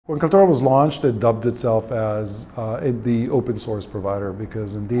When Kaltura was launched, it dubbed itself as the open source provider,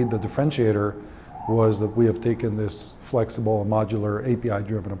 because indeed the differentiator was that we have taken this flexible, modular,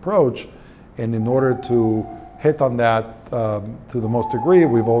 API-driven approach, and in order to hit on that to the most degree,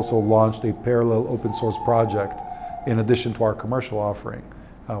 we've also launched a parallel open source project in addition to our commercial offering,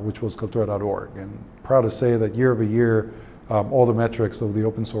 which was Kaltura.org. And proud to say that year over year, all the metrics of the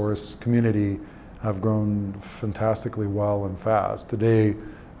open source community have grown fantastically well and fast. Today,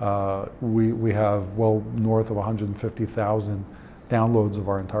 we have well north of 150,000 downloads of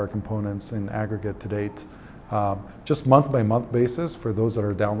our entire components in aggregate to date. Just month by month basis, for those that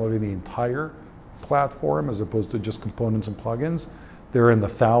are downloading the entire platform as opposed to just components and plugins, they're in the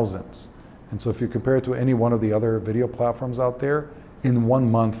thousands. And so if you compare it to any one of the other video platforms out there, in 1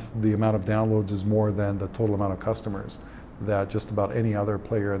 month, the amount of downloads is more than the total amount of customers that just about any other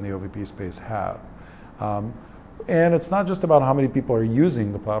player in the OVP space have. And it's not just about how many people are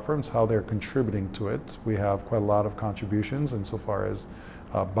using the platforms, how they're contributing to it. We have quite a lot of contributions insofar as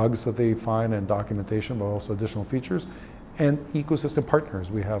bugs that they find and documentation, but also additional features. And ecosystem partners.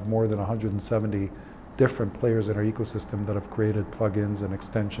 We have more than 170 different players in our ecosystem that have created plugins and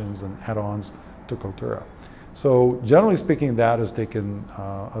extensions and add-ons to Kaltura. So generally speaking, that has taken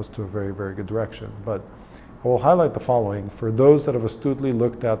us to a very, very good direction. But I will highlight the following. For those that have astutely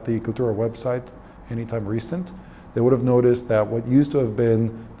looked at the Kaltura website anytime recent, they would have noticed that what used to have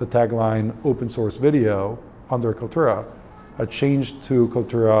been the tagline open source video under Kaltura had changed to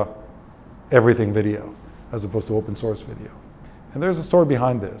Kaltura everything video as opposed to open source video. And there's a story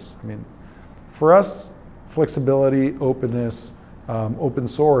behind this. I mean, for us, flexibility, openness, open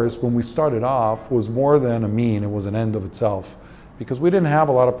source, when we started off, was more than a mean, it was an end of itself. Because we didn't have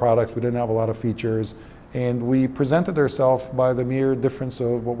a lot of products, we didn't have a lot of features, and we presented ourselves by the mere difference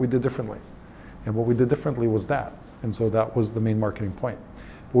of what we did differently. And what we did differently was that. And so that was the main marketing point.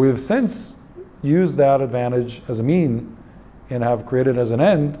 But we have since used that advantage as a mean and have created as an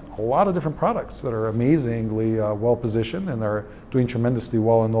end a lot of different products that are amazingly well positioned and are doing tremendously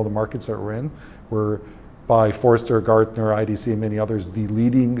well in all the markets that we're in. We're, by Forrester, Gartner, IDC, and many others, the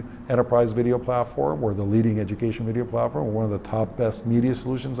leading enterprise video platform. We're the leading education video platform. We're one of the top best media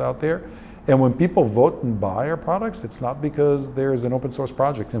solutions out there. And when people vote and buy our products, it's not because there's an open source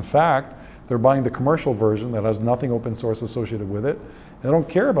project. In fact, they're buying the commercial version that has nothing open source associated with it. They don't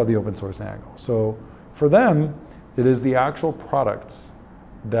care about the open source angle. So for them, it is the actual products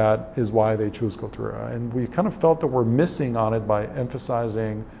that is why they choose Kaltura. And we kind of felt that we're missing on it by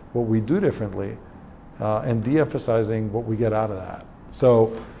emphasizing what we do differently and de-emphasizing what we get out of that.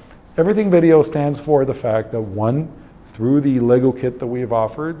 So everything video stands for the fact that, one, through the Lego kit that we have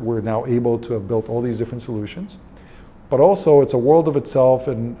offered, we're now able to have built all these different solutions. But also, it's a world of itself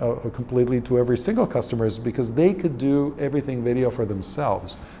and completely to every single customer, because they could do everything video for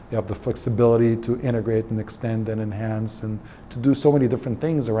themselves. They have the flexibility to integrate and extend and enhance and to do so many different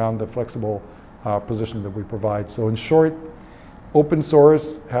things around the flexible positioning that we provide. So in short, open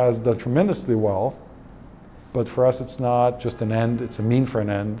source has done tremendously well, but for us it's not just an end, it's a mean for an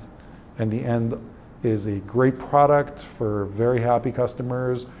end. And the end is a great product for very happy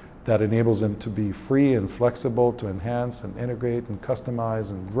customers that enables them to be free and flexible to enhance and integrate and customize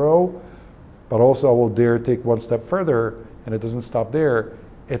and grow. But also I will dare take one step further, and it doesn't stop there.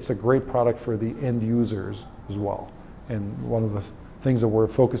 It's a great product for the end users as well. And one of the things that we're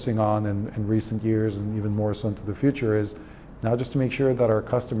focusing on in recent years, and even more so into the future, is not just to make sure that our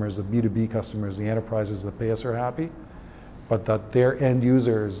customers, the B2B customers, the enterprises that pay us are happy, but that their end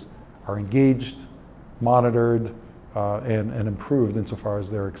users are engaged, monitored, and improved insofar as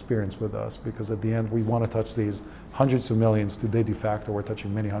their experience with us. Because at the end, we want to touch these hundreds of millions. Today, de facto, we're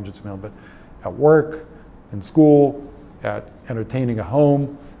touching many hundreds of millions, but at work, in school, at entertaining a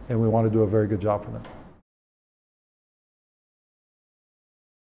home, and we want to do a very good job for them.